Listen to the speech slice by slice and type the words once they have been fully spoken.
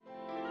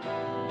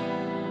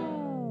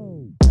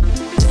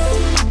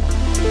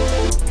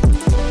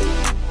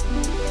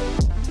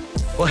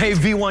Well, hey,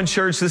 V1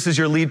 Church, this is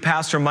your lead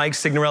pastor, Mike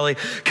Signorelli,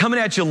 coming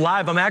at you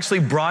live. I'm actually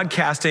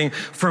broadcasting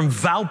from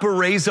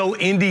Valparaiso,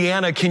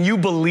 Indiana. Can you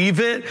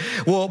believe it?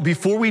 Well,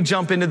 before we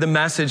jump into the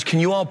message, can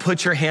you all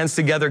put your hands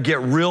together,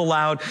 get real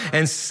loud,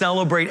 and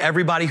celebrate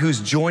everybody who's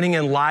joining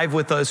in live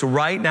with us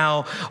right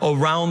now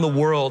around the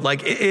world?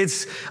 Like,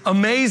 it's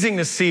amazing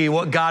to see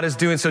what God is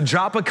doing. So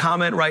drop a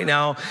comment right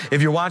now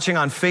if you're watching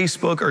on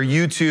Facebook or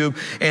YouTube,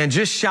 and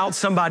just shout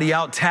somebody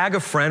out, tag a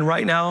friend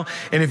right now.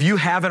 And if you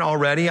haven't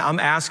already, I'm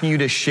asking you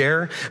to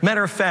share.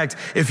 Matter of fact,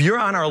 if you're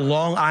on our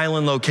Long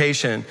Island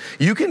location,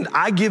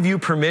 I give you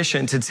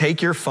permission to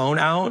take your phone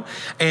out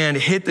and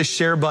hit the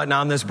share button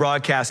on this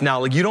broadcast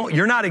now. Like,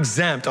 you're not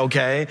exempt,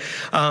 okay?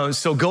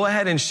 So go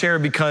ahead and share,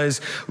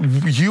 because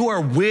you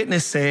are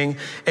witnessing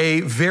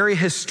a very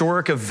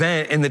historic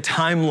event in the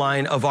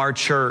timeline of our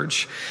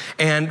church.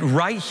 And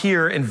right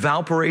here in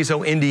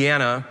Valparaiso,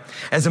 Indiana,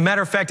 as a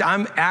matter of fact,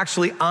 I'm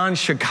actually on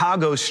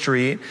Chicago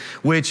Street,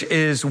 which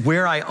is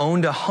where I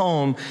owned a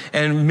home.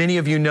 And many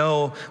of you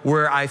know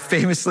where I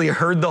famously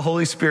heard the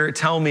Holy Spirit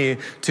tell me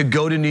to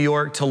go to New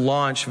York to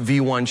launch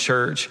V1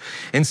 Church.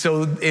 And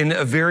so in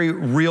a very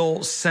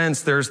real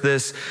sense, there's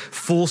this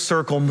full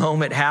circle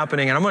moment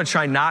happening. And I'm going to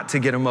try not to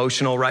get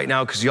emotional right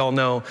now, because y'all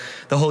know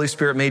the Holy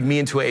Spirit made me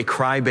into a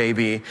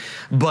crybaby.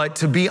 But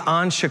to be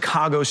on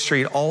Chicago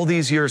Street all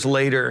these years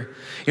later,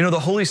 you know, the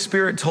Holy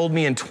Spirit told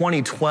me in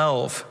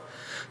 2012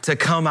 to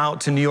come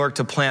out to New York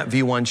to plant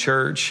V1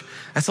 Church.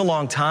 That's a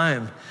long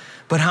time.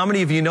 But how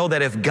many of you know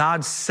that if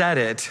God said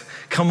it,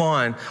 come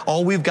on,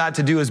 all we've got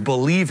to do is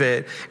believe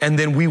it, and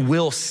then we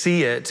will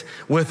see it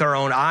with our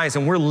own eyes.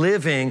 And we're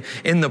living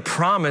in the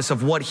promise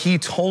of what he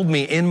told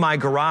me in my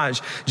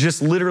garage,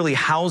 just literally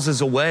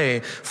houses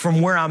away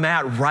from where I'm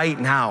at right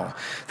now.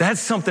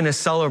 That's something to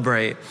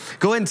celebrate.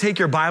 Go ahead and take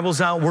your Bibles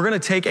out. We're going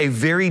to take a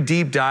very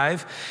deep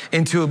dive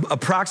into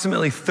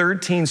approximately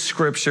 13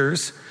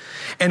 scriptures.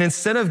 And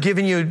instead of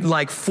giving you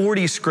like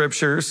 40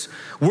 scriptures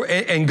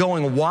and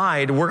going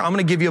wide, I'm going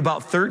to give you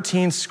about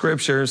 13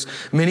 scriptures.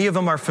 Many of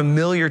them are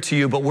familiar to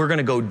you, but we're going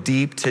to go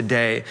deep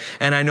today.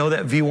 And I know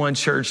that V1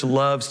 Church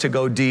loves to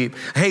go deep.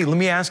 Hey, let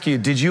me ask you,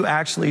 did you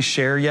actually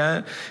share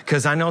yet?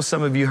 Because I know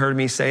some of you heard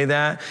me say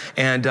that.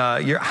 And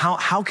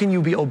how can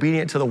you be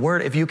obedient to the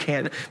word if you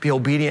can't be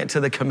obedient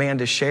to the command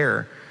to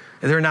share?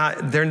 They're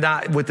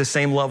not with the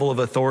same level of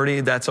authority.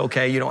 That's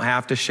okay. You don't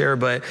have to share,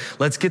 but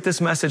let's get this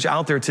message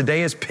out there.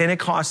 Today is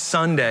Pentecost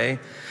Sunday.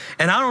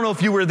 And I don't know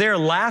if you were there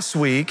last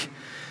week.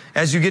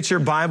 As you get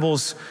your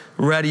Bibles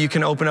ready, you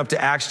can open up to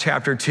Acts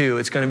chapter 2.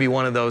 It's going to be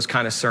one of those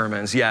kind of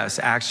sermons. Yes,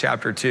 Acts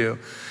chapter 2.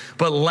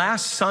 But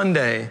last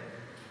Sunday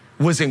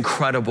was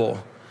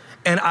incredible.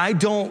 And I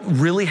don't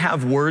really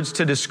have words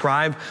to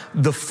describe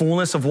the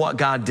fullness of what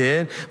God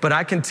did, but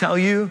I can tell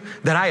you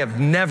that I have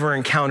never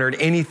encountered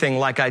anything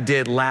like I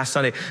did last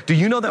Sunday. Do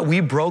you know that we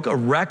broke a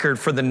record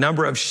for the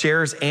number of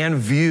shares and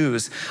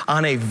views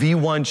on a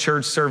V1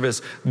 Church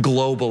service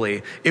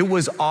globally? It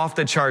was off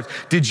the charts.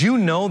 Did you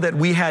know that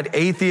we had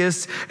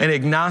atheists and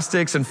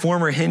agnostics and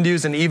former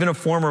Hindus and even a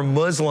former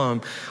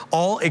Muslim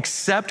all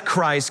accept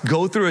Christ,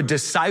 go through a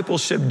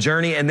discipleship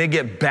journey, and they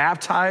get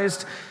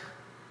baptized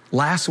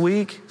last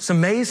week? It's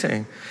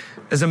amazing.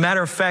 As a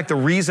matter of fact, the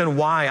reason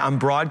why I'm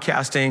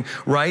broadcasting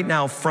right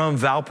now from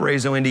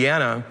Valparaiso,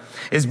 Indiana,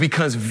 is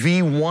because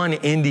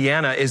V1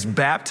 Indiana is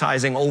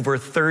baptizing over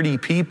 30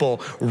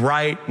 people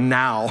right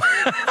now.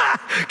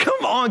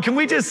 Come on, can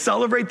we just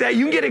celebrate that?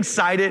 You can get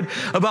excited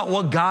about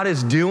what God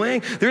is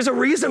doing. There's a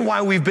reason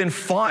why we've been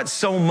fought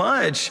so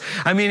much.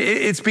 I mean,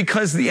 it's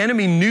because the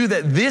enemy knew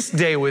that this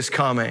day was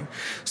coming.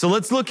 So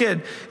let's look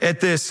at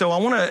this. So I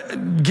want to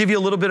give you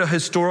a little bit of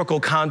historical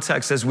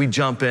context as we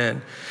jump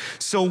in.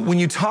 So when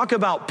you talk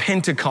about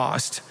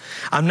Pentecost,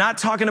 I'm not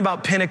talking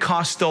about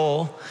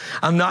Pentecostal.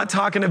 I'm not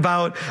talking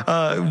about,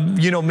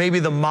 maybe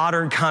the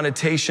modern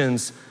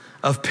connotations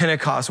of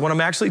Pentecost. What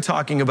I'm actually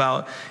talking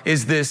about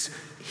is this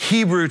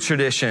Hebrew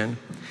tradition.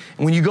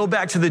 When you go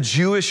back to the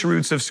Jewish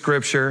roots of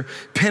Scripture,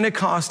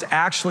 Pentecost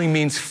actually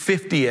means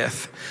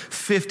 50th.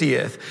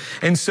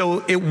 And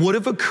so it would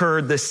have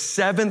occurred the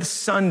seventh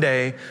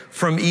Sunday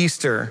from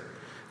Easter.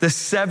 The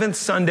seventh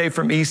Sunday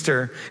from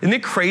Easter. Isn't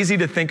it crazy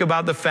to think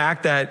about the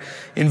fact that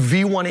in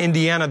V1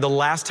 Indiana, the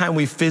last time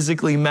we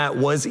physically met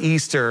was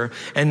Easter,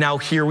 and now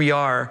here we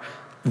are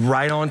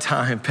right on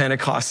time,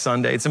 Pentecost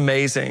Sunday. It's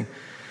amazing.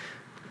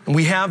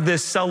 We have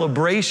this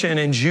celebration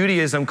in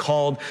Judaism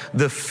called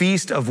the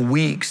Feast of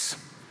Weeks.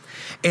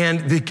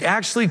 And they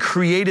actually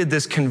created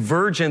this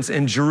convergence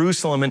in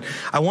Jerusalem. And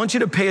I want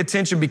you to pay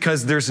attention,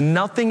 because there's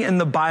nothing in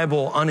the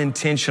Bible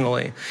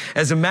unintentionally.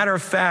 As a matter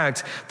of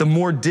fact, the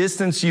more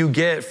distance you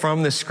get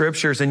from the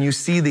scriptures and you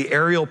see the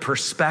aerial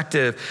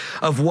perspective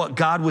of what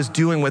God was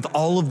doing with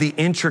all of the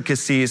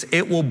intricacies,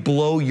 it will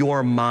blow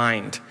your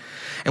mind.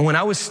 And when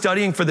I was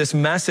studying for this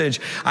message,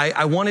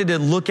 I wanted to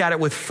look at it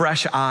with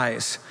fresh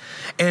eyes.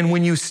 And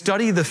when you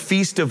study the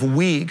Feast of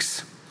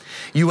Weeks,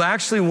 you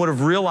actually would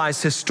have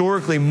realized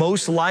historically,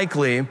 most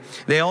likely,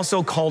 they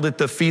also called it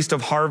the Feast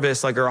of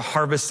Harvest, like, or a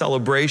harvest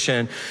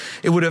celebration.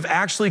 It would have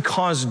actually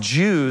caused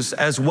Jews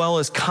as well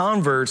as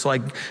converts,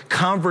 like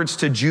converts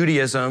to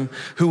Judaism,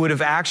 who would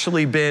have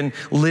actually been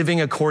living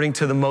according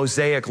to the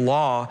Mosaic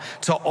law,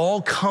 to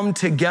all come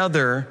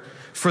together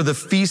for the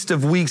Feast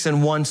of Weeks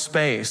in one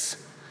space.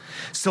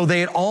 So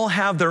they'd all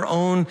have their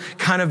own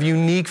kind of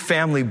unique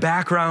family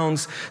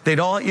backgrounds. They'd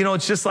all,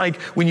 it's just like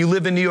when you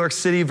live in New York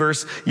City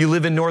versus you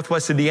live in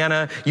Northwest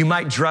Indiana, you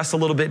might dress a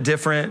little bit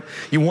different.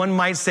 One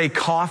might say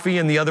coffee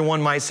and the other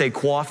one might say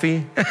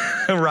coffee,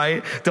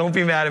 right? Don't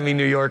be mad at me,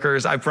 New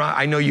Yorkers.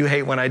 I know you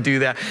hate when I do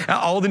that.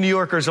 All the New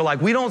Yorkers are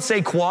like, we don't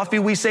say coffee,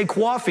 we say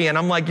coffee. And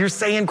I'm like, you're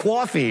saying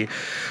coffee.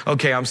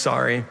 Okay, I'm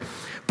sorry.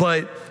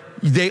 But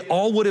they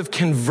all would have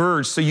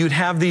converged. So you'd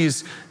have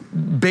these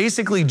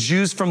basically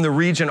Jews from the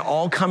region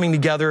all coming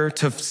together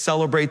to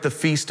celebrate the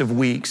Feast of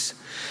Weeks.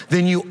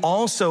 Then you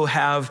also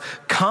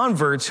have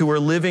converts who are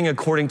living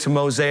according to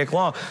Mosaic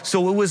law.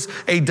 So it was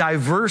a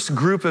diverse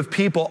group of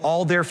people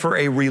all there for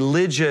a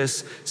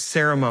religious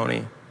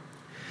ceremony.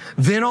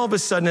 Then all of a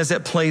sudden, as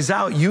it plays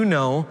out,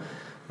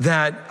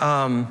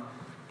 that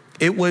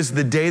it was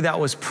the day that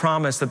was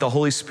promised that the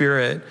Holy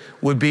Spirit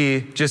would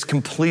be just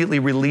completely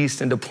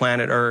released into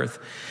planet Earth.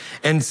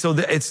 And so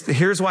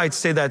here's why I'd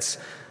say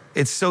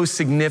it's so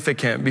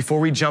significant before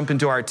we jump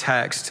into our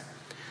text,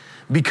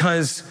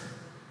 because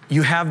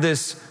you have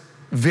this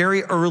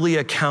very early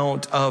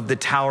account of the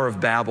Tower of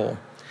Babel.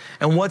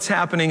 And what's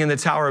happening in the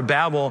Tower of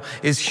Babel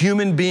is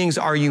human beings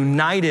are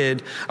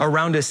united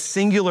around a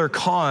singular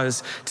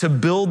cause to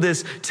build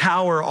this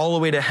tower all the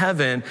way to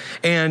heaven.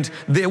 And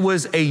there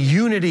was a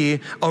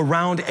unity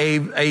around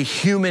a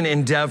human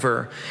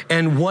endeavor.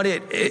 And what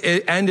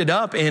it ended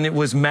up in, it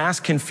was mass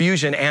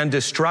confusion and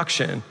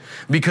destruction,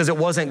 because it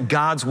wasn't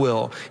God's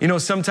will.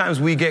 Sometimes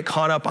we get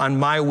caught up on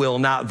my will,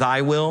 not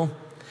thy will.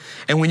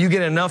 And when you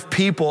get enough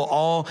people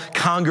all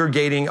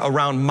congregating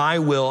around my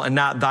will and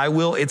not thy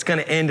will, it's going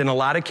to end in a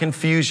lot of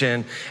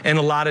confusion and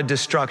a lot of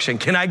destruction.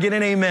 Can I get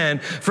an amen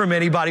from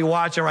anybody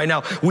watching right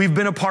now? We've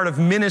been a part of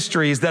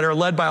ministries that are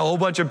led by a whole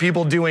bunch of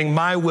people doing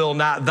my will,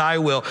 not thy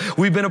will.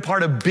 We've been a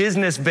part of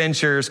business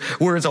ventures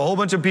where it's a whole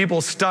bunch of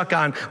people stuck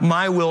on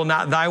my will,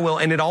 not thy will.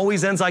 And it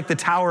always ends like the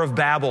Tower of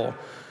Babel,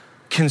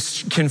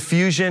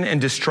 confusion and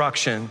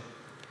destruction.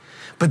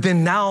 But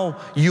then now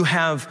you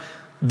have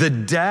the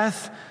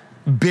death,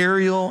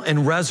 burial,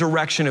 and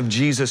resurrection of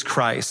Jesus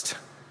Christ.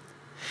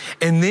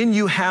 And then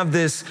you have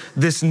this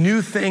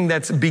new thing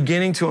that's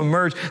beginning to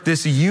emerge,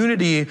 this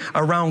unity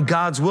around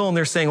God's will. And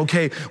they're saying,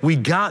 okay, we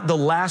got the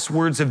last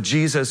words of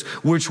Jesus,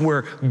 which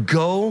were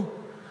go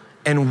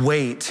and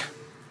wait.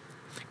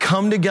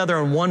 Come together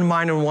in one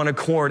mind and one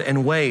accord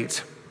and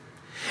wait.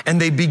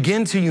 And they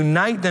begin to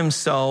unite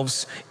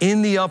themselves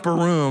in the upper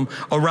room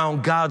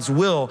around God's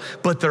will.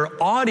 But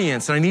their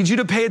audience, and I need you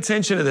to pay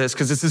attention to this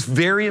because this is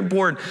very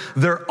important,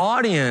 their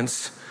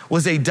audience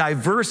was a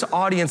diverse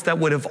audience that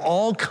would have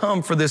all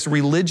come for this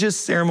religious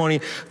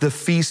ceremony, the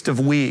Feast of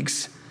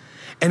Weeks.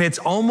 And it's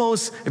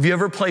almost, if you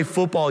ever play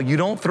football, you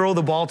don't throw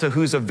the ball to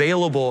who's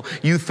available.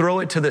 You throw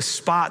it to the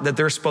spot that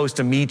they're supposed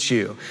to meet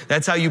you.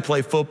 That's how you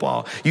play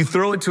football. You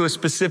throw it to a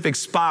specific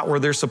spot where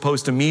they're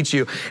supposed to meet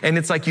you. And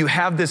it's like you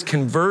have this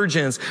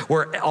convergence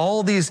where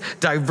all these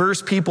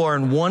diverse people are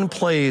in one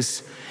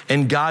place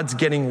and God's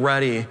getting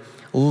ready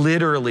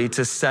literally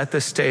to set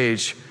the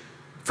stage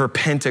for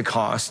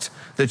Pentecost,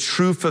 the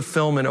true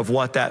fulfillment of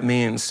what that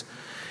means.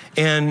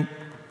 And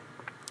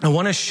I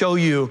want to show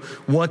you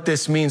what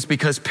this means,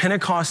 because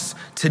Pentecost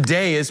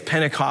today is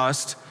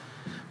Pentecost,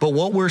 but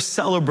what we're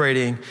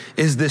celebrating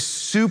is this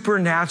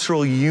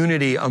supernatural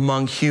unity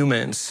among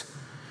humans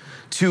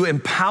to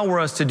empower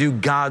us to do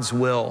God's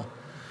will.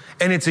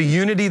 And it's a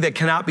unity that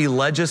cannot be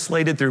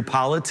legislated through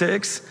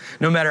politics,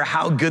 no matter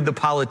how good the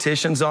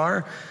politicians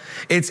are.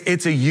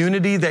 It's a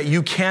unity that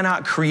you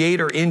cannot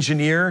create or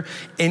engineer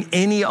in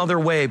any other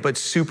way but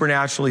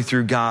supernaturally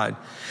through God.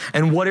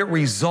 And what it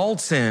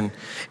results in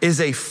is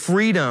a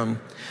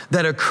freedom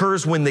that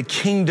occurs when the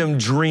kingdom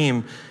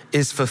dream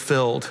is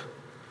fulfilled.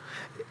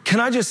 Can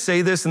I just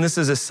say this, and this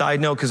is a side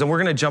note, because we're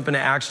going to jump into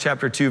Acts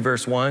chapter 2,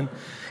 verse 1.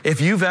 If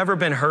you've ever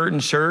been hurt in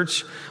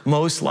church,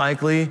 most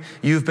likely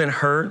you've been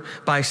hurt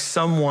by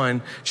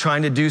someone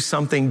trying to do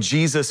something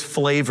Jesus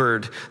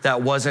flavored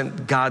that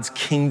wasn't God's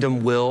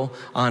kingdom will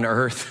on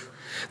earth.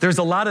 There's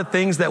a lot of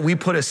things that we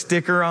put a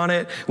sticker on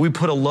it, we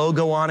put a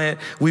logo on it,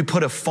 we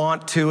put a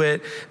font to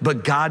it,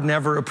 but God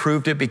never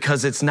approved it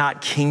because it's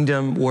not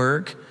kingdom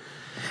work.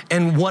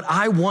 And what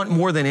I want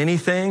more than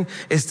anything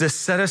is to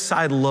set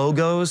aside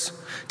logos,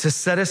 to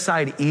set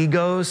aside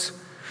egos,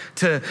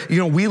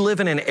 we live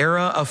in an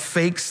era of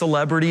fake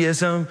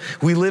celebrityism.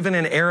 We live in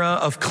an era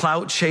of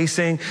clout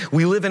chasing.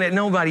 We live in it.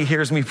 Nobody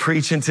hears me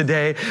preaching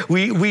today.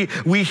 We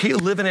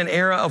live in an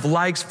era of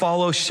likes,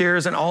 follows,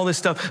 shares, and all this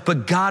stuff.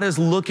 But God is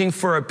looking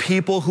for a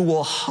people who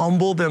will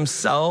humble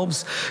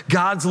themselves.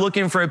 God's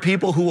looking for a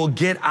people who will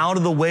get out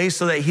of the way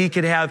so that he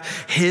could have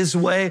his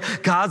way.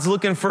 God's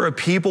looking for a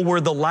people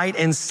where the light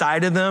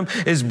inside of them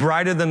is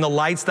brighter than the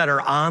lights that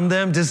are on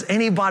them. Does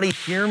anybody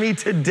hear me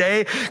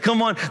today?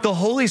 Come on. The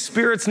Holy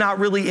Spirit's not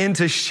really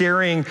into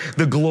sharing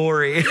the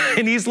glory.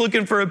 And he's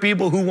looking for a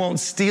people who won't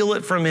steal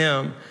it from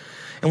him.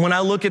 And when I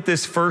look at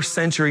this first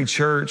century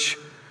church,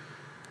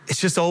 it's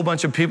just a whole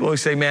bunch of people who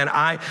say, man,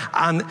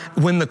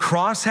 when the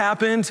cross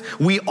happened,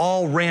 we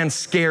all ran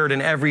scared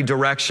in every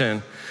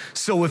direction.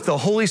 So if the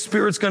Holy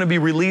Spirit's going to be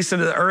released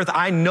into the earth,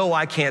 I know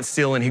I can't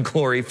steal any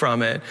glory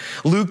from it.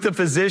 Luke the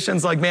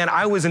physician's like, man,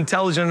 I was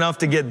intelligent enough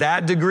to get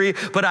that degree,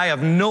 but I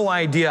have no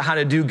idea how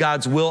to do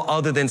God's will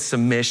other than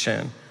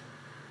submission.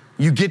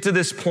 You get to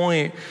this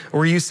point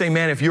where you say,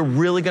 man, if you're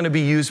really going to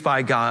be used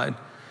by God,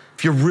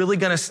 if you're really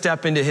going to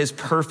step into his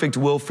perfect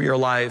will for your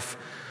life,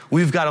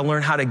 we've got to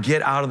learn how to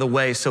get out of the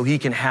way so he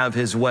can have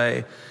his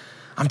way.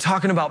 I'm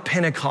talking about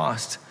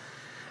Pentecost.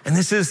 And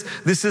this is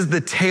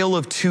the tale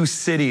of two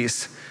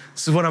cities.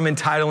 This is what I'm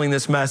entitling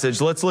this message.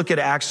 Let's look at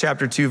Acts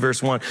chapter 2,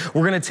 verse 1.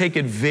 We're going to take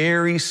it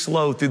very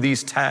slow through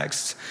these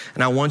texts,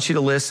 and I want you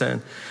to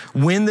listen.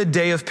 When the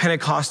day of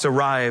Pentecost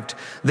arrived,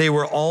 they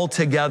were all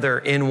together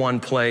in one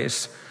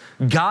place.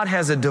 God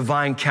has a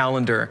divine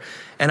calendar,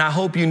 and I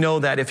hope you know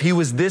that if he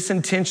was this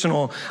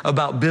intentional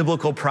about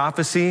biblical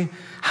prophecy,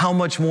 how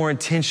much more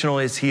intentional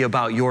is he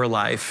about your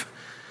life?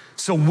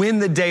 So when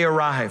the day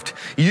arrived,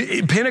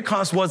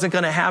 Pentecost wasn't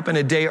going to happen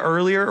a day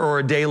earlier or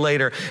a day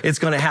later. It's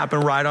going to happen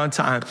right on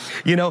time.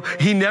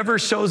 He never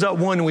shows up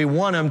when we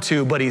want him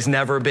to, but he's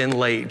never been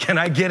late. Can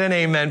I get an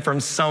amen from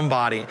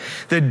somebody?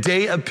 The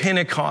day of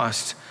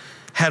Pentecost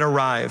had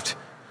arrived.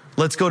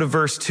 Let's go to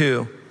verse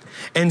 2.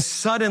 And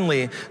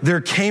suddenly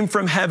there came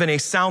from heaven a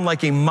sound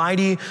like a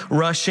mighty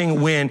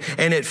rushing wind,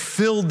 and it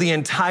filled the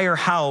entire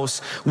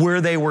house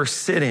where they were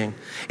sitting.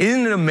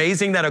 Isn't it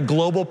amazing that a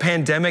global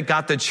pandemic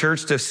got the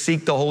church to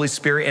seek the Holy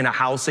Spirit in a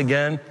house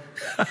again?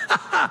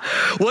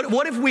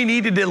 What if we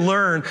needed to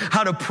learn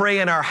how to pray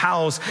in our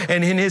house,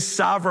 and in his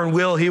sovereign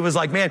will, he was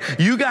like, man,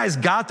 you guys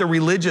got the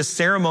religious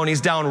ceremonies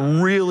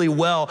down really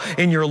well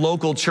in your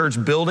local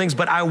church buildings,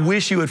 but I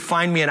wish you would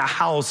find me in a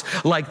house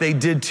like they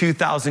did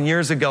 2,000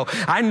 years ago.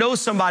 I know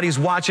somebody's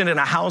watching in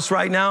a house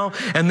right now,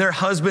 and their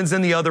husband's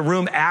in the other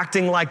room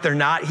acting like they're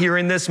not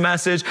hearing this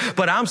message,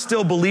 but I'm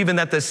still believing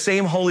that the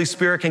same Holy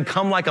Spirit can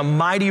come like a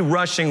mighty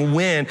rushing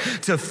wind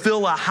to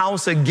fill a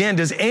house again.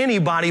 Does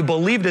anybody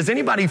believe? Does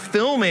anybody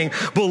filming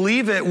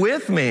believe it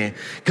with me?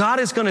 God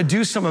is going to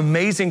do some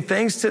amazing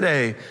things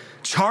today.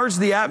 Charge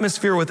the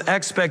atmosphere with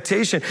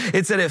expectation.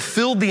 It said it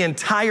filled the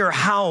entire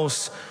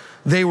house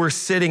they were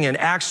sitting in.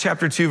 Acts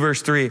chapter 2,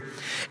 verse 3.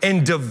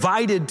 And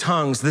divided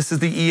tongues, this is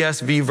the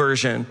ESV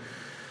version,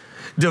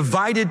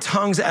 divided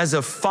tongues as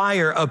a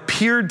fire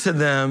appeared to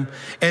them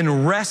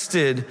and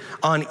rested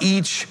on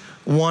each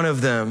one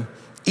of them.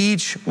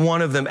 Each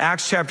one of them.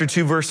 Acts chapter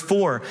 2, verse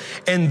 4.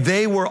 And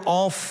they were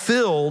all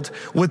filled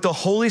with the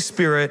Holy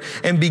Spirit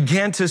and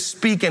began to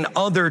speak in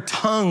other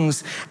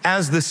tongues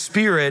as the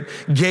Spirit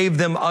gave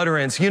them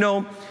utterance.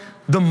 The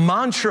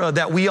mantra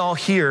that we all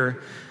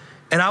hear,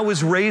 and I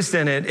was raised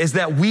in it, is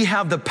that we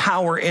have the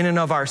power in and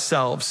of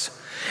ourselves.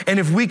 And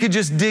if we could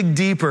just dig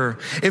deeper,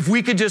 if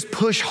we could just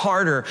push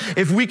harder,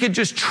 if we could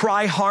just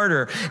try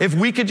harder, if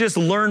we could just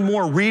learn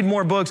more, read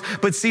more books.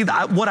 But see,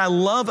 what I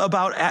love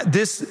about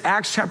this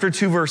Acts chapter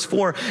 2, verse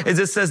 4 is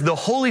it says the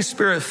Holy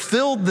Spirit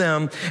filled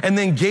them and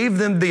then gave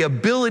them the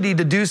ability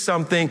to do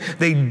something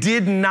they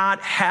did not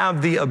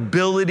have the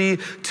ability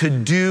to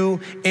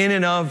do in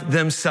and of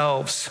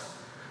themselves.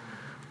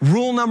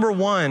 Rule number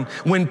one,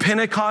 when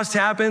Pentecost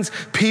happens,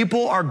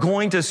 people are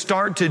going to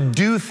start to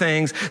do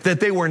things that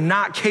they were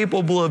not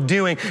capable of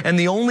doing. And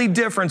the only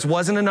difference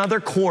wasn't another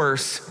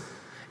course.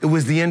 It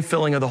was the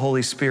infilling of the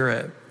Holy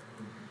Spirit.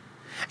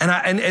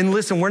 And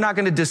listen, we're not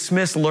going to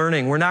dismiss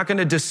learning. We're not going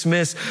to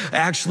dismiss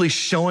actually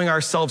showing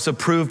ourselves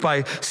approved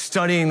by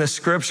studying the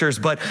scriptures.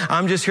 But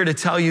I'm just here to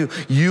tell you,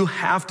 you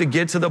have to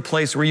get to the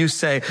place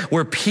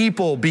where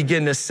people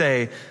begin to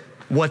say,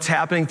 what's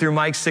happening through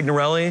Mike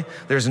Signorelli,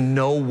 there's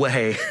no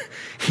way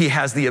he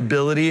has the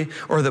ability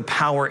or the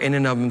power in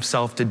and of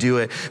himself to do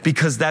it,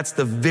 because that's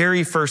the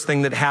very first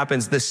thing that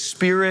happens. The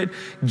Spirit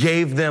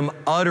gave them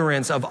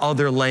utterance of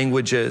other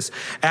languages.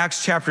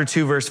 Acts chapter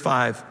 2, verse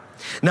 5.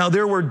 Now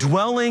there were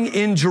dwelling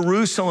in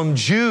Jerusalem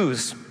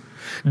Jews,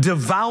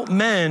 devout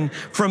men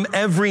from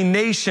every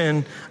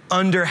nation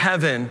under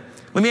heaven.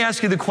 Let me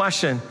ask you the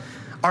question.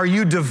 Are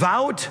you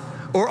devout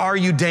or are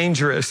you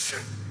dangerous?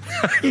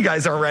 You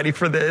guys aren't ready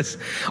for this.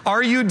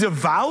 Are you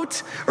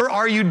devout or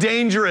are you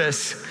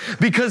dangerous?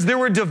 Because there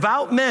were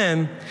devout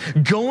men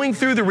going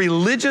through the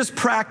religious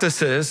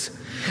practices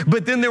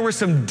But then there were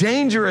some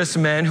dangerous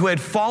men who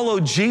had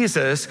followed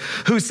Jesus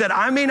who said,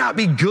 I may not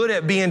be good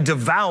at being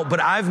devout,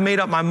 but I've made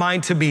up my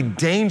mind to be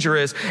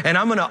dangerous, and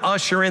I'm gonna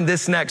usher in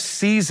this next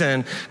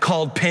season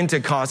called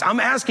Pentecost.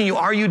 I'm asking you,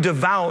 are you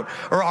devout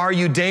or are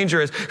you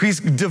dangerous? Because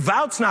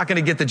devout's not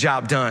gonna get the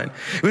job done.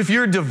 If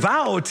you're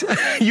devout,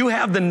 you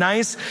have the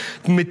nice,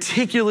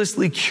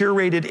 meticulously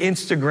curated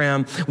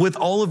Instagram with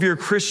all of your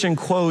Christian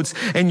quotes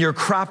and your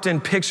cropped in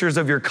pictures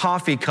of your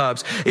coffee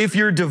cups. If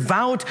you're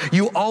devout,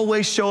 you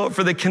always show up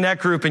for the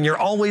Connect group and you're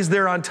always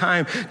there on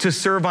time to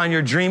serve on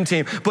your dream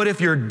team. But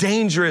if you're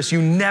dangerous,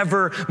 you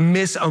never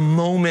miss a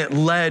moment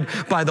led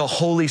by the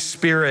Holy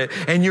Spirit,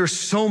 and you're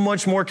so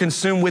much more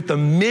consumed with the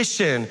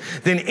mission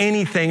than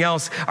anything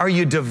else. Are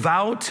you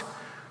devout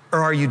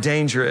or are you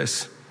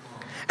dangerous?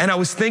 And I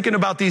was thinking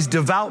about these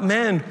devout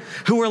men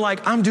who were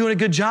like, I'm doing a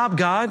good job,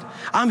 God.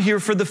 I'm here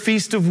for the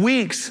Feast of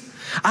Weeks.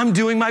 I'm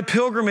doing my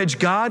pilgrimage,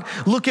 God.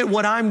 Look at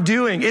what I'm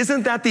doing.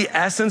 Isn't that the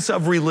essence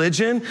of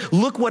religion?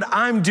 Look what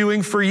I'm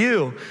doing for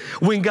you.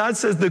 When God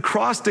says the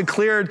cross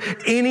declared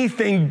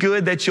anything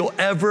good that you'll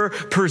ever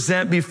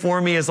present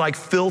before me is like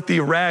filthy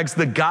rags,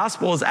 the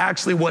gospel is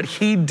actually what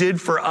he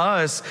did for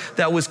us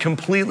that was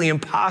completely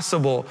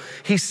impossible.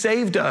 He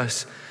saved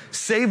us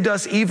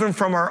even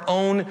from our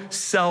own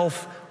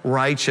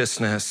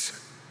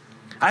self-righteousness.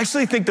 I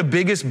actually think the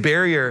biggest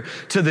barrier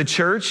to the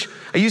church,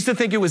 I used to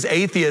think it was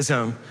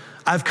atheism.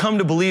 I've come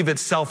to believe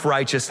it's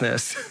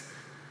self-righteousness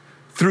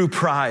through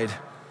pride.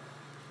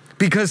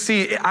 Because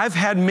see, I've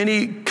had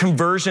many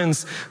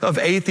conversions of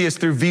atheists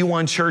through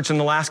V1 Church in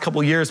the last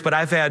couple years, but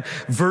I've had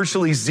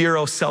virtually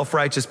zero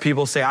self-righteous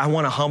people say, I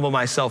want to humble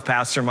myself,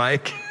 Pastor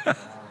Mike.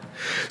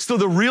 So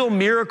the real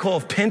miracle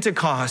of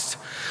Pentecost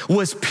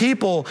was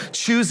people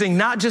choosing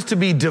not just to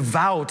be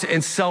devout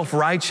and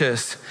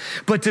self-righteous,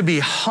 but to be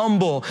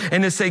humble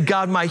and to say,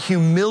 God, my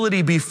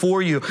humility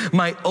before you,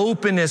 my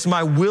openness,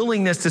 my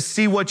willingness to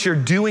see what you're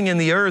doing in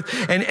the earth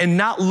and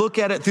not look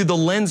at it through the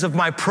lens of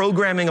my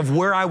programming of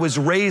where I was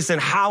raised and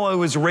how I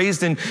was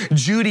raised in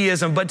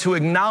Judaism, but to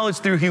acknowledge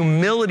through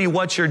humility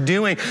what you're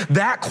doing.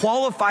 That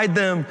qualified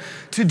them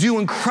to do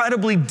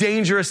incredibly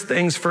dangerous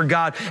things for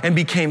God and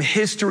became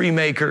history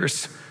makers.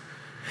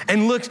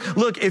 And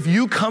look, if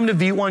you come to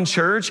V1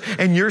 Church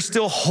and you're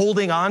still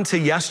holding on to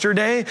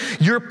yesterday,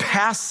 your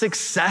past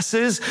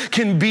successes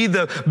can be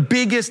the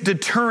biggest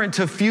deterrent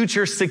to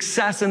future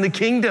success in the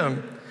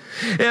kingdom.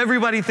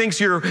 Everybody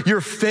thinks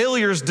your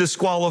failures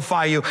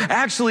disqualify you.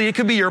 Actually, it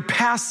could be your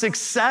past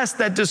success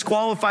that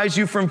disqualifies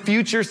you from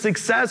future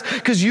success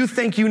because you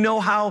think you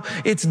know how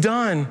it's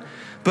done.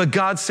 But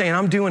God's saying,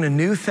 I'm doing a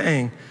new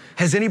thing.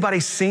 Has anybody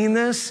seen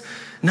this?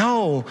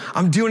 No,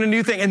 I'm doing a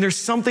new thing. And there's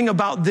something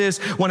about this.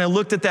 When I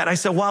looked at that, I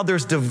said, wow,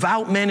 there's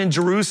devout men in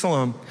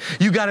Jerusalem.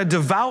 You got a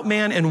devout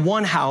man in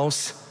one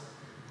house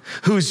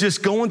who's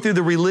just going through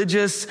the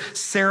religious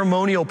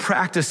ceremonial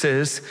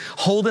practices,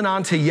 holding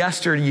on to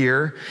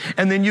yesteryear.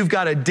 And then you've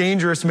got a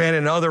dangerous man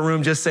in another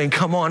room just saying,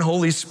 come on,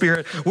 Holy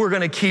Spirit, we're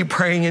going to keep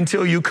praying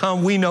until you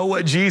come. We know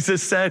what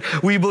Jesus said.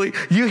 We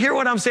believe. You hear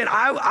what I'm saying?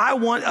 I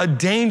want a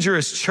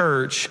dangerous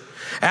church.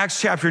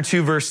 Acts chapter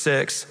 2, verse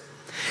 6.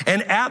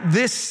 And at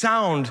this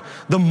sound,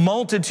 the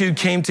multitude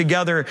came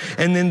together,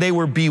 and then they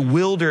were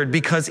bewildered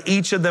because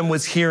each of them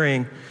was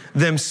hearing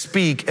them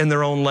speak in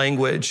their own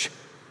language.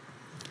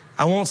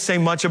 I won't say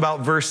much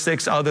about verse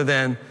 6 other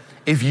than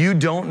if you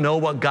don't know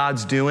what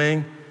God's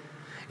doing,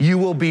 you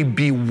will be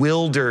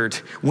bewildered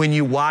when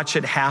you watch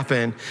it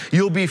happen.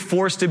 You'll be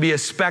forced to be a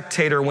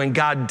spectator when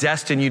God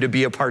destined you to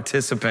be a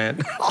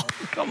participant. Oh,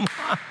 come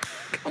on.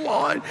 Come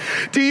on.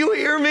 Do you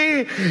hear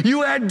me?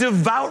 You had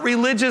devout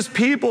religious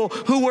people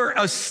who were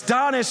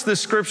astonished, the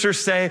scriptures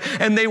say,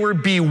 and they were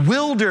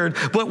bewildered.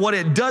 But what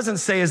it doesn't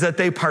say is that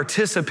they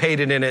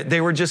participated in it. They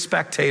were just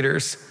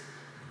spectators.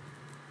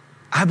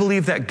 I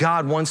believe that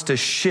God wants to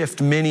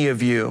shift many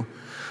of you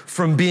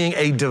from being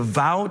a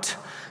devout,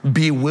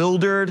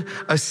 bewildered,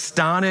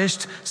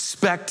 astonished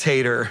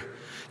spectator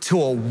to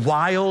a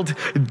wild,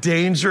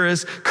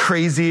 dangerous,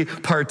 crazy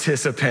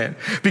participant.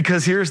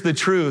 Because here's the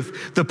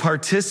truth. The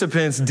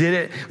participants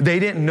they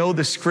didn't know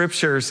the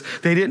scriptures.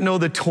 They didn't know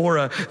the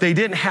Torah. They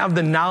didn't have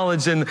the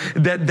knowledge and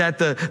that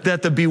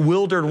the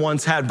bewildered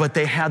ones had, but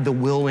they had the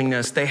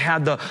willingness. They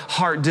had the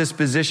heart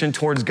disposition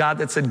towards God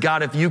that said,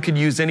 God, if you could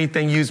use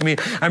anything, use me.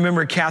 I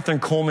remember Catherine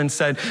Coleman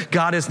said,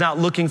 God is not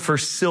looking for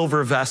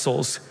silver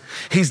vessels.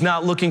 He's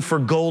not looking for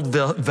gold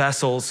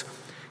vessels.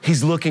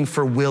 He's looking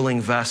for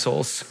willing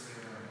vessels.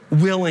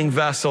 Willing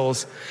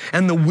vessels.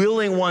 And the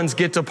willing ones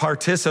get to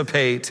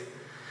participate,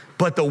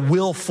 but the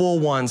willful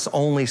ones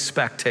only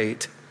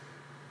spectate.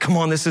 Come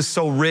on, this is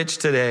so rich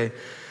today.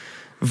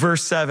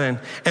 Verse 7,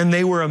 and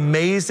they were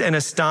amazed and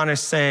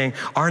astonished, saying,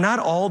 are not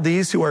all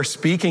these who are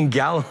speaking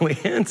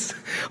Galileans?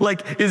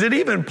 Like, is it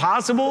even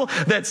possible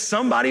that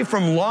somebody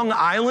from Long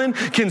Island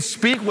can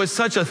speak with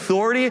such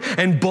authority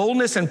and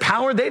boldness and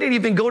power? They didn't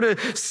even go to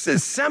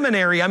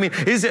seminary. I mean,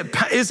 is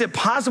it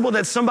possible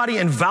that somebody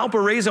in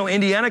Valparaiso,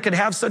 Indiana could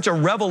have such a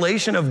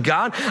revelation of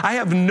God? I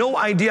have no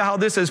idea how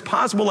this is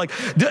possible. Like,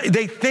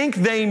 they think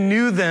they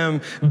knew them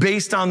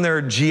based on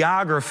their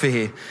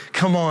geography.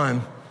 Come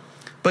on.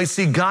 But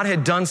see, God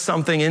had done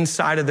something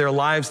inside of their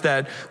lives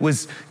that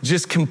was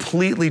just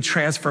completely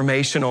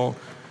transformational.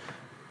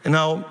 And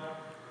now,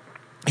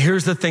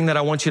 here's the thing that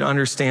I want you to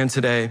understand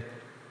today.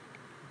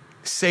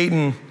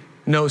 Satan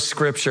knows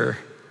Scripture.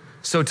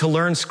 So to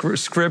learn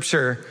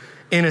Scripture,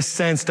 in a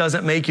sense,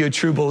 doesn't make you a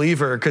true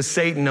believer, because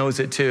Satan knows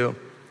it too.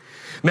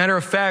 Matter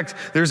of fact,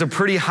 there's a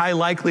pretty high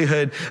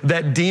likelihood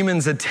that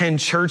demons attend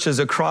churches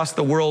across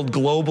the world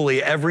globally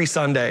every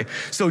Sunday.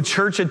 So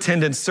church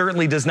attendance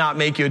certainly does not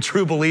make you a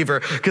true believer,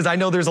 because I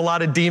know there's a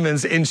lot of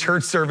demons in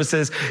church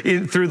services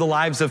through the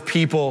lives of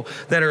people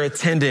that are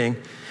attending.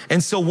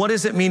 And so what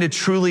does it mean to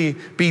truly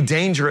be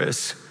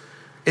dangerous?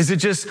 Is it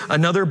just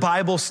another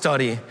Bible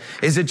study?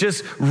 Is it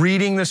just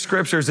reading the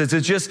scriptures? Is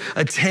it just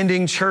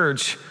attending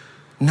church?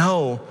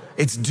 No,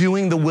 it's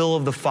doing the will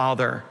of the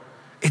Father.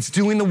 It's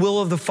doing the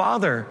will of the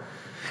Father.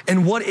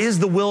 And what is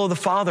the will of the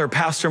Father,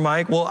 Pastor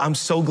Mike? Well, I'm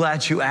so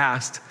glad you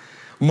asked.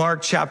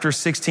 Mark chapter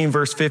 16,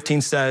 verse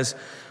 15 says,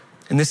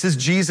 and this is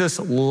Jesus'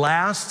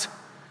 last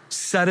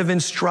set of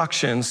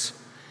instructions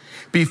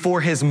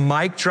before his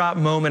mic drop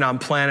moment on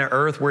planet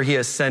Earth where he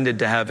ascended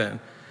to heaven.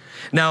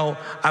 Now,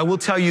 I will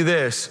tell you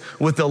this,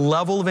 with the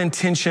level of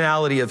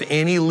intentionality of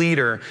any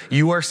leader,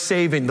 you are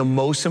saving the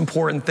most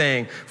important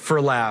thing for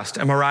last.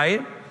 Am I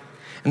right?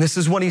 And this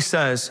is what he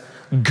says.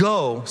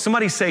 Go.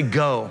 Somebody say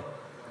go.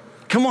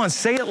 Come on,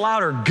 say it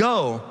louder.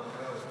 Go.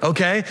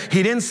 Okay?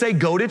 He didn't say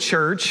go to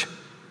church.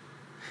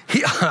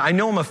 I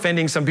know I'm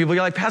offending some people.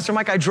 You're like, Pastor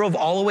Mike, I drove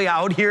all the way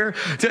out here.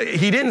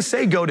 He didn't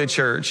say go to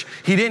church.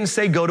 He didn't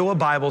say go to a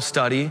Bible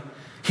study.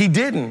 He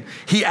didn't.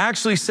 He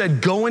actually said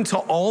go into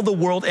all the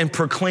world and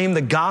proclaim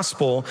the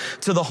gospel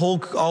to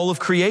all of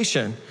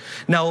creation.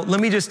 Now, let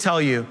me just tell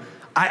you,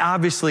 I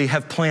obviously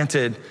have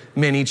planted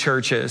many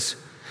churches.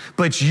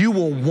 But you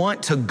will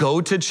want to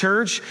go to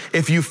church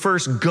if you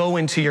first go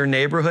into your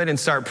neighborhood and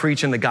start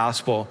preaching the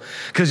gospel.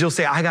 Because you'll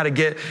say, I got to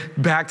get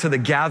back to the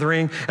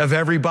gathering of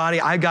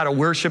everybody. I got to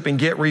worship and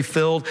get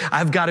refilled.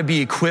 I've got to be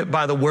equipped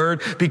by the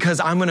word because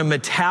I'm going to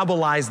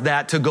metabolize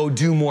that to go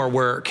do more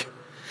work.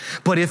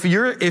 But if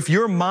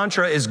your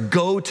mantra is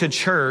go to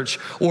church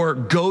or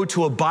go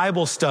to a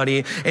Bible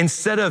study,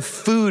 instead of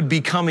food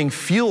becoming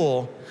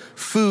fuel,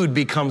 food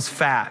becomes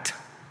fat.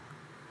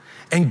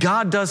 And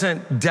God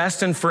doesn't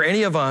destine for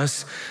any of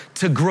us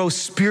to grow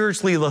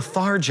spiritually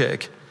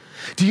lethargic.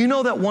 Do you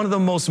know that one of the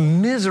most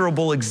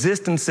miserable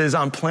existences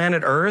on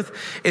planet Earth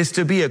is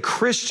to be a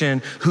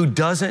Christian who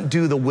doesn't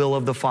do the will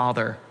of the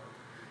Father?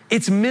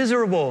 It's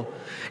miserable.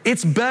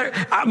 It's better.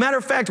 Matter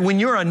of fact, when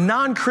you're a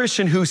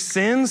non-Christian who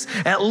sins,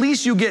 at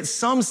least you get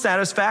some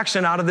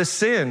satisfaction out of the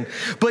sin.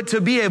 But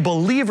to be a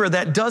believer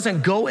that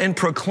doesn't go and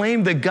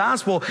proclaim the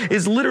gospel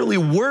is literally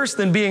worse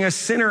than being a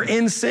sinner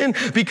in sin,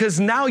 because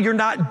now you're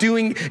not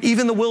doing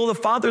even the will of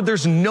the Father.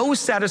 There's no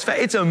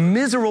satisfaction. It's a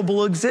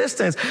miserable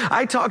existence.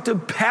 I talk to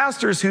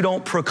pastors who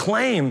don't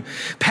proclaim.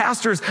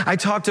 I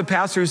talk to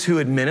pastors who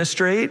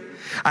administrate.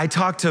 I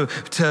talk to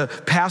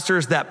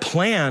pastors that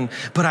plan,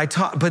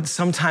 but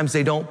sometimes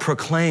they don't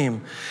proclaim.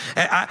 Listen,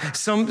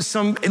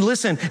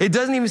 it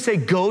doesn't even say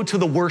go to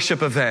the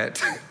worship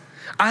event.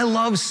 I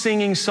love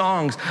singing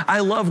songs. I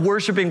love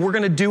worshiping. We're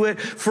going to do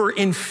it for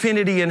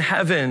infinity in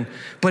heaven.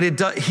 But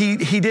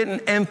he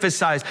didn't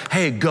emphasize,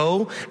 hey,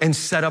 go and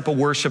set up a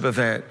worship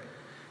event.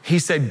 He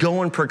said,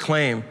 go and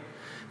proclaim.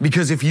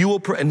 Because if you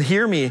will, and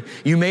hear me,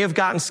 you may have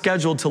gotten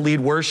scheduled to lead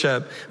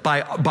worship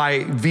by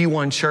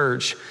V1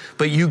 Church,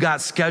 but you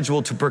got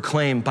scheduled to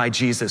proclaim by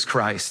Jesus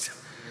Christ.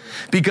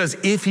 Because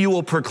if you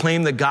will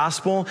proclaim the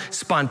gospel,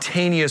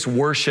 spontaneous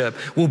worship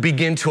will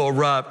begin to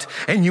erupt,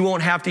 and you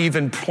won't have to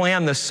even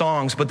plan the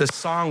songs, but the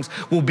songs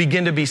will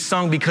begin to be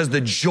sung because the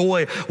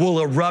joy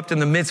will erupt in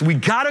the midst. We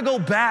got to go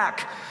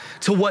back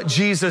to what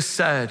Jesus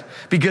said,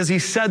 because he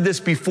said this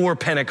before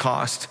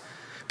Pentecost.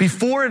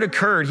 Before it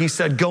occurred, he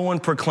said, go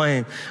and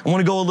proclaim. I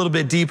want to go a little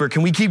bit deeper.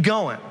 Can we keep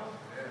going?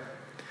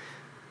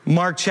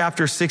 Mark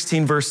chapter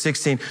 16, verse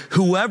 16.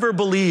 Whoever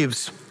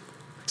believes.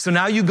 So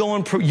now you go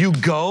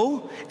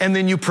and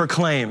then you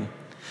proclaim.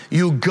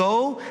 You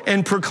go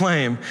and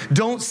proclaim.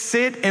 Don't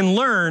sit and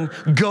learn,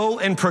 go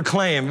and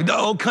proclaim.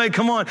 Okay,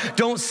 come on.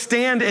 Don't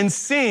stand and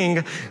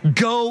sing,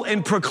 go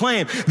and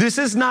proclaim. This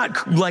is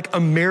not like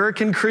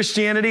American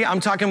Christianity. I'm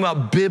talking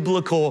about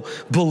biblical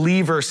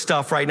believer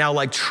stuff right now,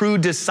 like true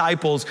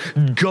disciples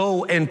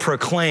go and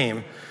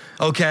proclaim,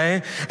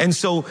 okay? And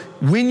so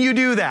when you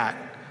do that,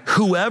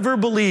 whoever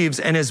believes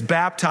and is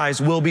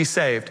baptized will be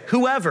saved.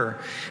 Whoever.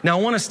 Now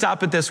I want to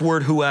stop at this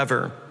word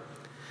whoever.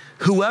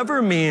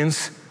 Whoever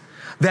means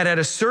that at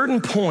a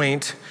certain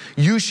point,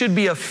 you should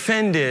be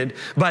offended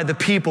by the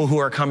people who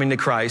are coming to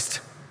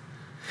Christ.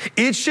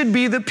 It should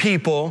be the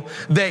people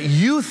that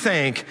you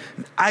think,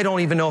 I don't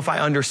even know if I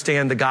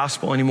understand the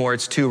gospel anymore,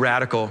 it's too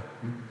radical.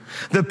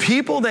 The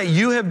people that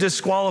you have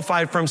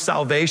disqualified from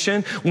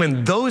salvation,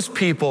 when those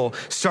people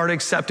start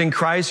accepting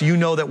Christ, you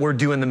know that we're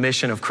doing the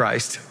mission of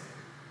Christ.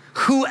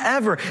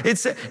 Whoever,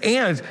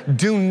 and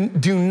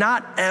do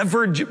not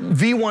ever,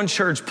 V1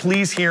 Church,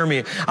 please hear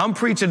me. I'm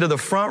preaching to the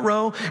front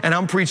row and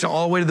I'm preaching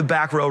all the way to the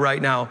back row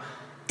right now.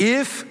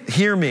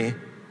 Hear me.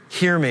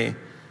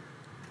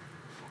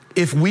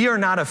 If we are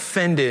not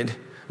offended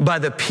by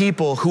the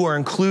people who are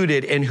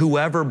included in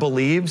whoever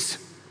believes,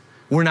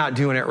 we're not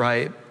doing it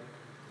right.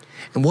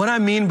 And what I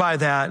mean by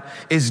that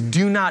is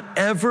do not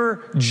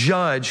ever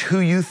judge who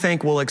you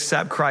think will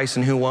accept Christ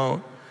and who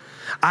won't.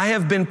 I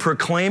have been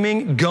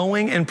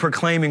going and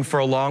proclaiming for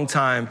a long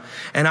time.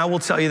 And I will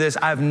tell you this,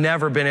 I've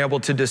never been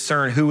able to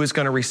discern who was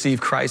going to receive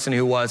Christ and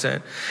who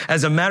wasn't.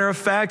 As a matter of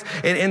fact,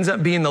 it ends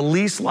up being the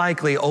least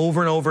likely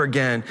over and over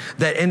again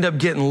that end up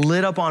getting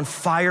lit up on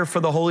fire for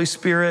the Holy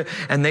Spirit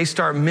and they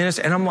start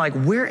ministering. And I'm like,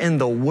 where in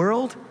the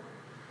world?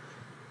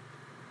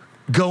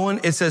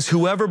 It says,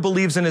 whoever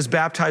believes and is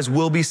baptized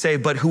will be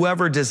saved, but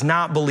whoever does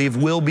not believe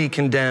will be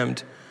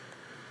condemned.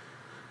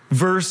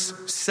 Verse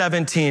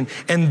 17,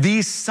 and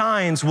these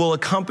signs will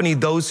accompany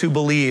those who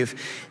believe.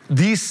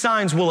 These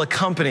signs will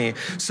accompany.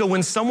 So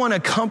when someone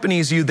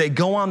accompanies you, they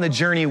go on the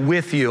journey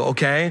with you,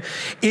 okay?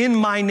 In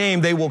my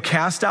name, they will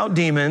cast out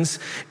demons.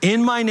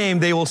 In my name,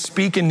 they will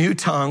speak in new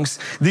tongues.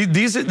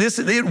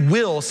 It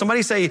will.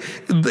 Somebody say,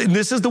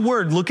 this is the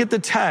word. Look at the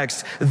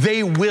text.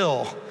 They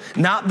will,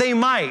 not they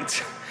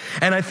might.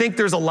 And I think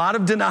there's a lot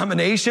of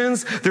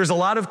denominations, there's a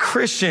lot of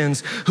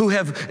Christians who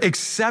have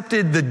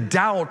accepted the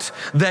doubt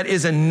that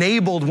is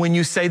enabled when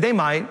you say they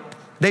might.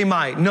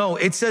 No,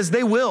 it says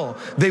they will.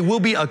 They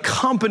will be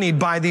accompanied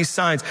by these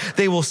signs.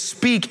 They will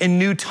speak in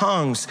new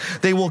tongues.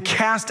 They will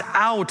cast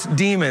out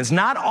demons,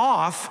 not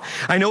off.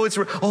 I know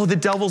the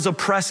devil's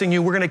oppressing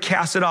you. We're going to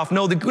cast it off.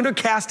 No, they're going to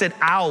cast it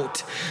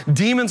out.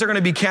 Demons are going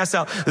to be cast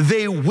out.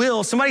 They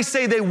will. Somebody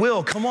say they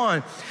will. Come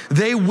on.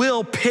 They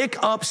will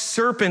pick up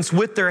serpents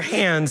with their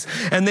hands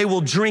and they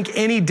will drink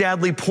any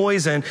deadly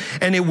poison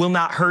and it will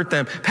not hurt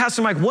them.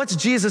 Pastor Mike, what's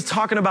Jesus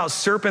talking about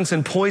serpents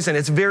and poison?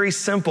 It's very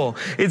simple.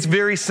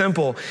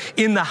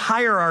 In the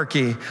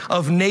hierarchy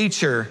of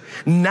nature,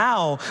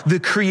 now the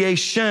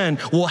creation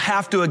will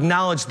have to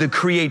acknowledge the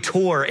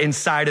creator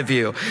inside of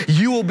you.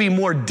 You will be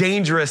more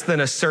dangerous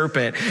than a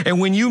serpent. And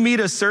when you meet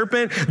a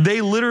serpent,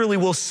 they literally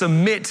will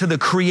submit to the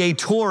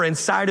creator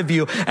inside of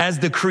you as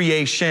the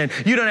creation.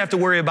 You don't have to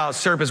worry about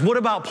serpents. What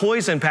about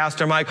poison,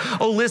 Pastor Mike?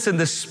 Oh, listen,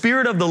 the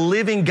Spirit of the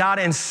living God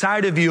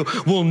inside of you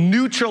will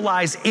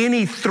neutralize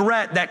any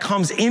threat that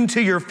comes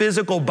into your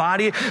physical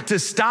body to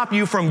stop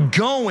you from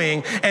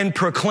going and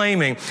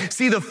proclaiming.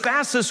 See, the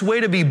fastest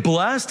way to be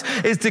blessed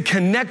is to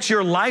connect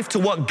your life to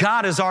what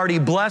God is already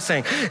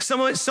blessing.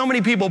 So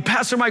many people,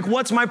 Pastor Mike,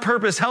 what's my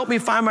purpose? Help me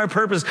find my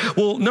purpose.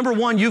 Well, number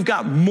one, you've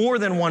got more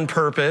than one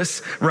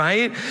purpose,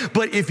 right?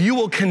 But if you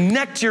will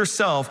connect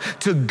yourself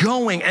to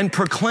going and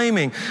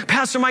proclaiming,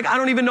 Pastor Mike, I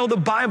don't even know the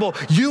Bible.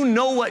 You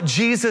know what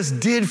Jesus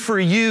did for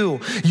you.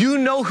 You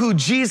know who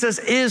Jesus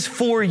is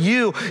for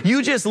you.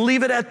 You just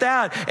leave it at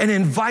that and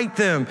invite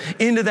them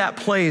into that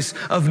place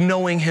of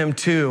knowing him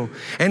too.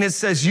 And it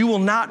says, you will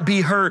not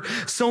be hurt.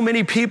 So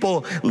many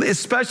people,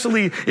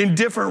 especially in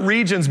different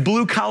regions,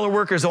 blue collar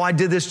workers, I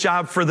did this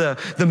job for the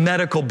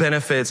medical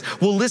benefits.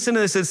 Well, listen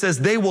to this. It says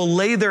they will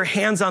lay their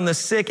hands on the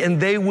sick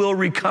and they will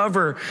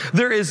recover.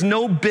 There is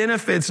no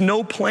benefits,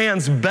 no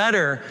plans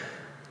better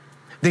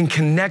than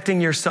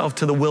connecting yourself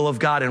to the will of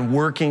God and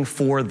working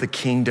for the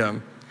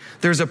kingdom.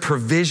 There's a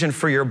provision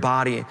for your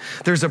body.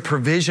 There's a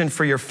provision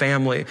for your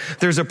family.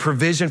 There's a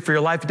provision for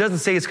your life. It doesn't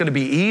say it's going to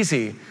be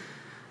easy.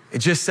 It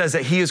just says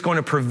that he is going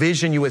to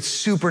provision you with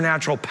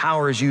supernatural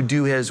power as you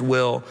do his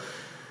will.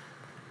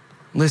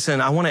 Listen,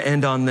 I want to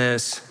end on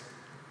this,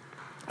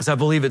 because I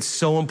believe it's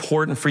so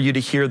important for you to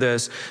hear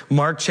this.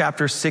 Mark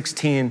chapter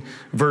 16,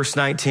 verse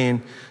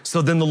 19.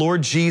 So then the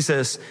Lord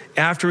Jesus,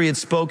 after he had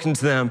spoken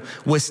to them,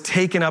 was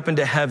taken up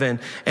into heaven,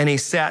 and he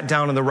sat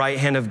down on the right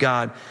hand of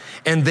God.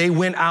 And they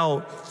went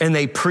out and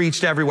they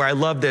preached everywhere. I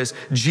love this.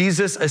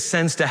 Jesus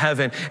ascends to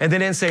heaven. And they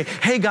didn't say,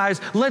 hey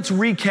guys, let's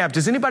recap.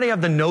 Does anybody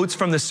have the notes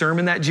from the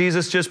sermon that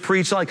Jesus just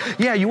preached? Like,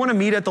 yeah, you want to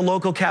meet at the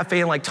local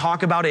cafe and like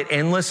talk about it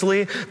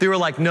endlessly? They were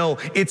like, no,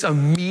 it's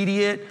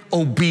immediate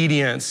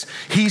obedience.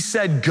 He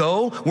said,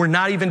 go. We're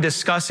not even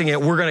discussing it.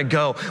 We're going to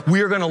go.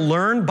 We are going to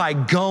learn by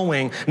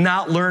going,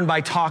 not learn by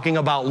talking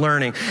about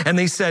learning. And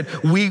they said,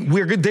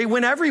 they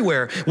went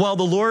everywhere while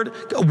the Lord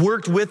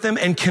worked with them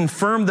and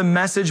confirmed the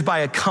message by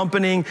accompanying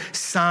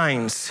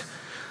signs.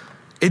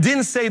 It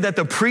didn't say that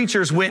the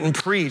preachers went and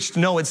preached.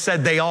 No, it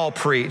said they all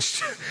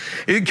preached.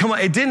 It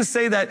didn't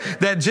say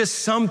that just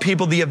some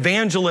people, the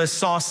evangelists,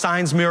 saw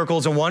signs,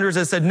 miracles, and wonders.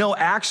 It said, no,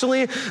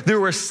 actually, there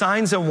were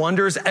signs and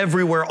wonders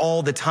everywhere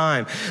all the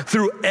time,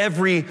 through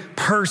every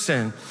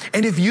person.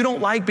 And if you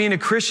don't like being a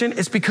Christian,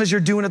 it's because you're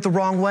doing it the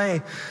wrong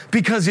way.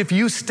 Because if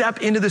you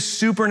step into the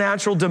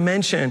supernatural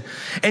dimension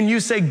and you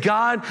say,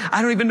 God,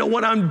 I don't even know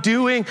what I'm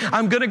doing.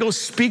 I'm going to go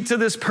speak to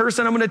this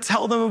person. I'm going to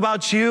tell them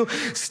about you.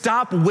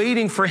 Stop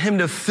waiting for him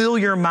to fill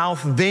your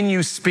mouth, then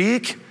you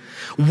speak.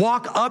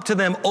 Walk up to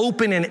them,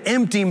 open an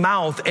empty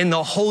mouth, and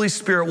the Holy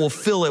Spirit will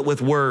fill it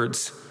with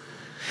words.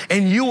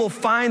 And you will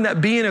find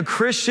that being a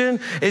Christian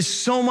is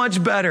so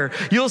much better.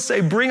 You'll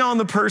say, bring on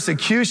the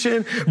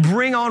persecution,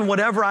 bring on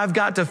whatever I've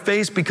got to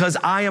face because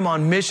I am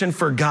on mission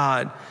for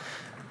God.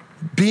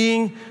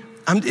 Here's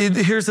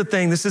the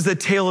thing, this is the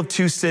tale of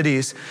two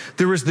cities.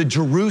 There was the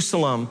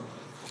Jerusalem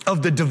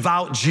of the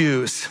devout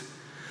Jews.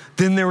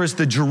 Then there was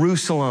the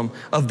Jerusalem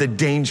of the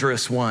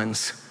dangerous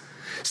ones.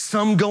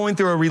 Some going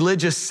through a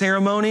religious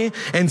ceremony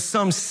and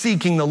some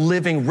seeking the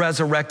living,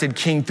 resurrected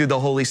King through the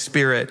Holy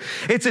Spirit.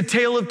 It's a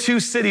tale of two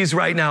cities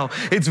right now.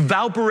 It's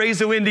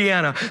Valparaiso,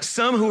 Indiana.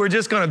 Some who are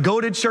just going to go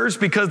to church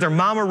because their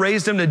mama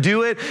raised them to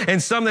do it, and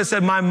some that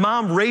said, my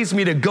mom raised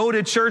me to go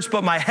to church,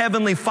 but my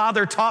heavenly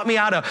Father taught me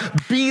how to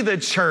be the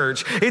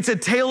church. It's a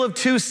tale of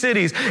two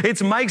cities.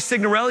 It's Mike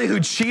Signorelli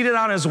who cheated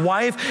on his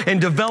wife and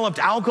developed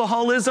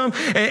alcoholism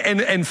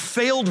and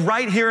failed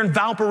right here in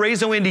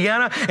Valparaiso,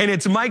 Indiana. And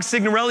it's Mike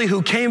Signorelli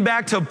who came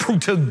back to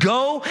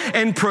go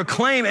and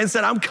proclaim and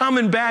said, I'm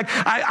coming back.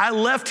 I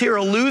left here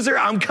a loser.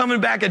 I'm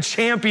coming back a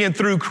champion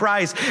through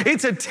Christ.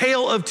 It's a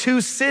tale of two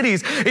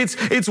cities.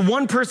 It's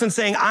one person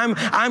saying,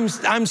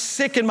 I'm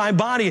sick in my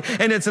body.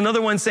 And it's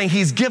another one saying,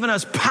 he's given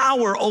us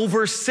power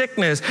over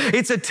sickness.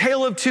 It's a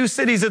tale of two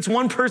cities. It's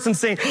one person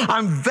saying,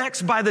 I'm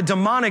vexed by the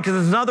demonic. And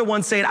there's another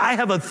one saying, I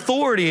have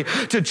authority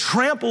to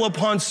trample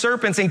upon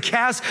serpents and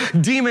cast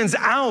demons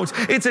out.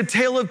 It's a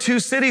tale of two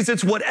cities.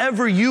 It's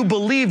whatever you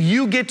believe.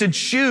 You get to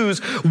choose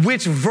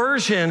which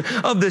version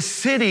of the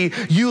city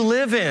you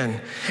live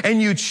in.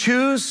 And you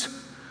choose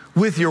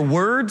with your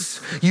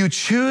words, you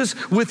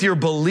choose with your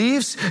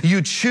beliefs,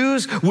 you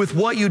choose with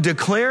what you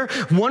declare.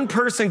 One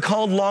person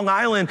called Long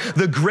Island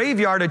the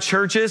graveyard of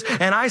churches,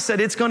 and I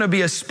said it's going to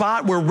be a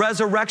spot where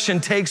resurrection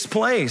takes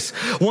place.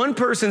 One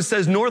person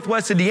says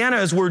Northwest Indiana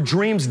is where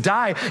dreams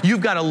die. You've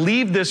got to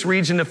leave this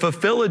region to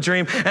fulfill a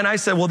dream. And I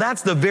said, well,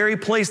 that's the very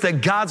place that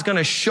God's going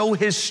to show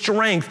his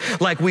strength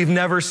like we've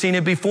never seen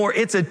it before.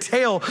 It's a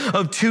tale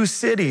of two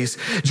cities.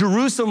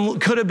 Jerusalem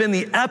could have been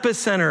the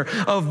epicenter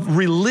of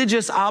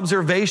religious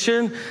observation,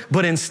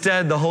 but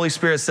instead the Holy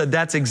Spirit said,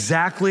 that's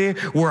exactly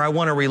where I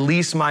want to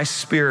release my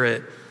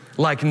spirit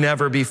like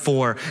never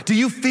before. Do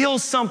you feel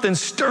something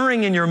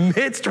stirring in your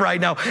midst right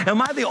now? Am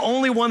I the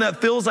only one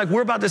that feels like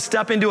we're about to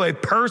step into a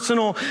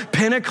personal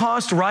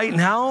Pentecost right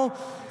now?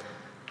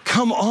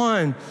 Come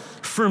on.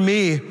 For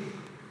me,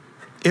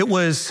 it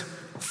was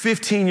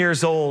 15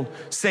 years old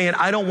saying,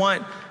 I don't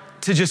want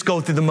to just go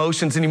through the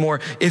motions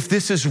anymore. If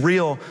this is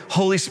real,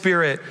 Holy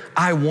Spirit,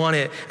 I want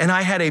it. And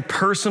I had a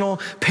personal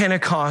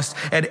Pentecost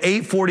at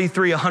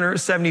 843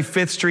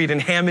 175th Street in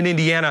Hammond,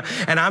 Indiana.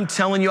 And I'm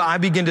telling you, I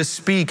began to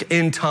speak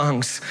in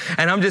tongues.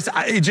 And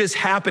it just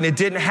happened. It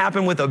didn't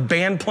happen with a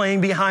band playing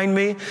behind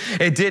me.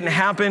 It didn't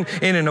happen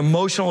in an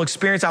emotional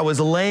experience. I was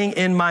laying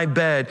in my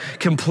bed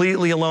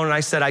completely alone. And I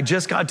said, I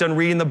just got done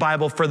reading the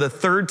Bible for the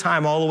third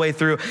time all the way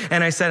through.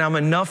 And I said, I'm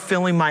enough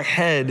filling my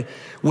head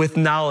with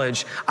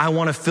knowledge. I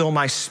want to fill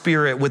my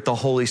spirit with the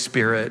Holy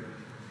Spirit.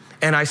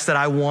 And I said,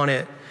 I want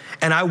it.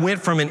 And I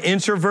went from an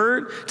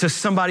introvert to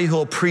somebody who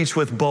will preach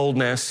with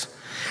boldness.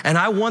 And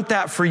I want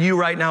that for you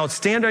right now.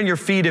 Stand on your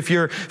feet if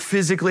you're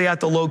physically at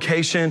the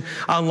location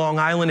on Long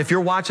Island. If you're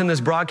watching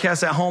this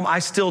broadcast at home, I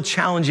still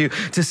challenge you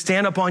to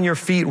stand up on your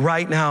feet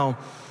right now.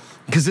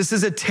 Because this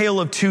is a tale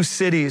of two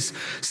cities.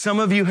 Some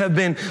of you have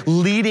been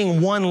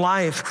leading one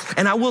life.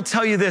 And I will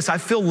tell you this, I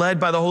feel led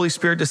by the Holy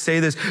Spirit to say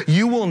this.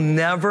 You will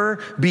never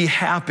be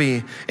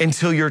happy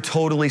until you're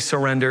totally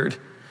surrendered.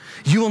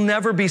 You will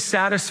never be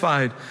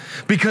satisfied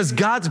because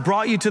God's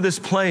brought you to this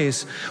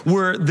place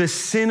where the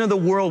sin of the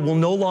world will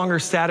no longer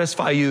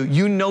satisfy you.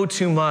 You know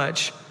too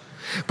much.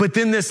 But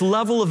then this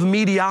level of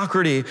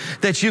mediocrity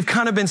that you've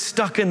kind of been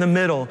stuck in the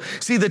middle.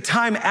 See, the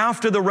time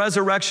after the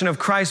resurrection of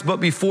Christ, but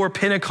before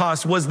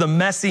Pentecost was the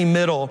messy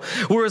middle,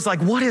 where it's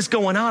like, what is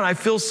going on? I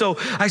feel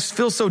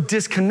so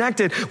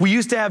disconnected. We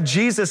used to have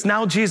Jesus.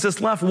 Now Jesus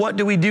left. What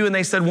do we do? And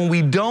they said, when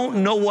we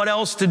don't know what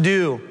else to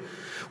do,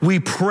 we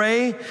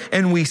pray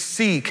and we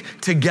seek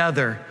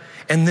together.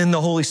 And then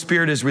the Holy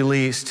Spirit is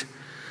released.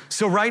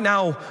 So right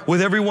now,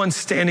 with everyone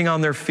standing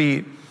on their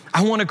feet,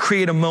 I want to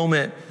create a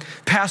moment.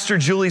 Pastor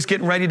Julie's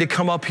getting ready to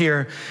come up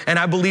here, and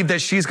I believe that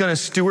she's going to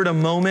steward a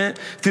moment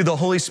through the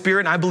Holy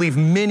Spirit, and I believe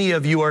many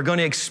of you are going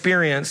to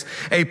experience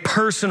a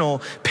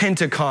personal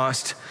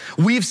Pentecost.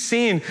 We've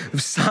seen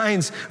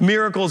signs,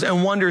 miracles,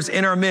 and wonders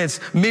in our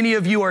midst. Many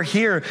of you are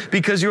here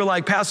because you're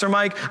like, Pastor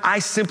Mike, I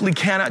simply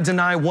cannot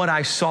deny what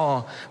I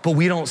saw, but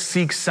we don't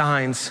seek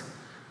signs.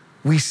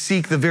 we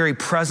seek the very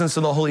presence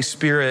of the Holy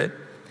Spirit,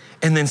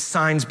 and then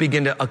signs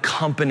begin to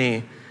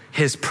accompany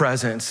his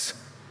presence.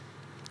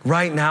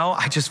 Right now,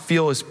 I just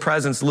feel his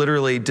presence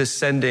literally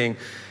descending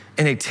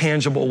in a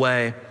tangible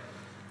way.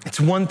 It's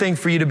one thing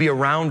for you to be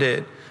around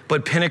it,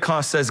 but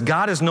Pentecost says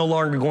God is no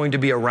longer going to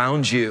be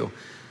around you.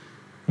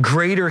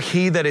 Greater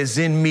he that is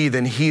in me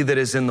than he that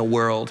is in the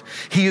world.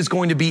 He is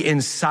going to be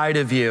inside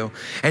of you.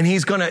 And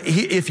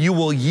if you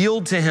will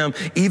yield to him,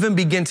 even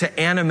begin to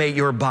animate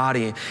your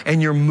body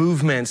and your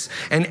movements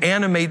and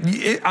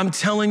animate. I'm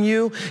telling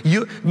you,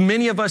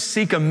 many of us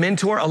seek a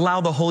mentor.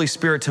 Allow the Holy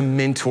Spirit to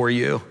mentor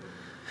you.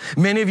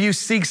 Many of you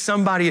seek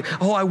somebody,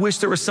 I wish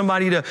there was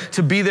somebody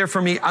to be there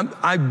for me.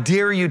 I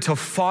dare you to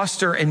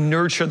foster and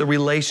nurture the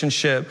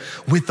relationship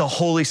with the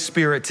Holy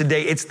Spirit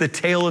today. It's the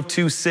tale of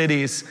two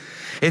cities.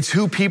 It's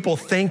who people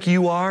think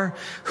you are,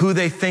 who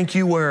they think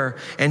you were,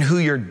 and who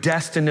you're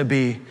destined to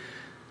be.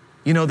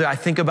 You know, I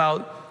think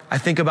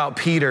about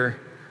Peter,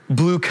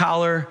 blue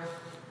collar,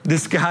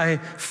 this guy,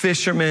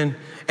 fisherman,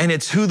 and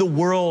it's who the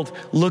world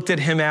looked at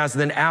him as.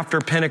 Then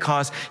after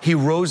Pentecost, he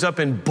rose up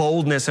in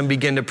boldness and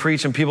began to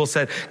preach, and people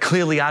said,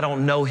 clearly I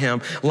don't know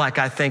him like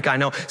I think I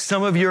know.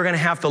 Some of you are gonna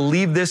have to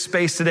leave this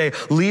space today,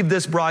 leave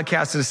this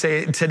broadcast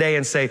today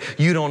and say,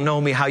 you don't know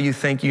me how you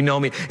think you know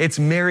me. It's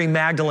Mary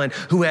Magdalene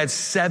who had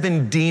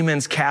 7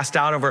 demons cast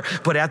out of her,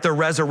 but at the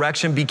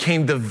resurrection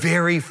became the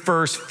very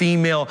first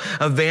female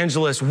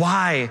evangelist.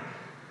 Why?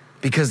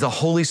 Because the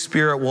Holy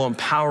Spirit will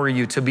empower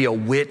you to be a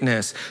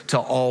witness to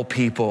all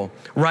people.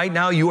 Right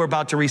now, you are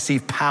about to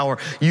receive power.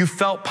 You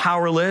felt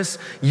powerless,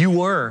 you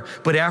were,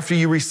 but after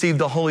you receive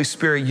the Holy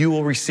Spirit, you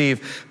will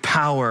receive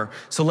power.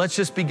 So let's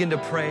just begin to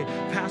pray.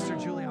 Pastor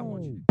Julie.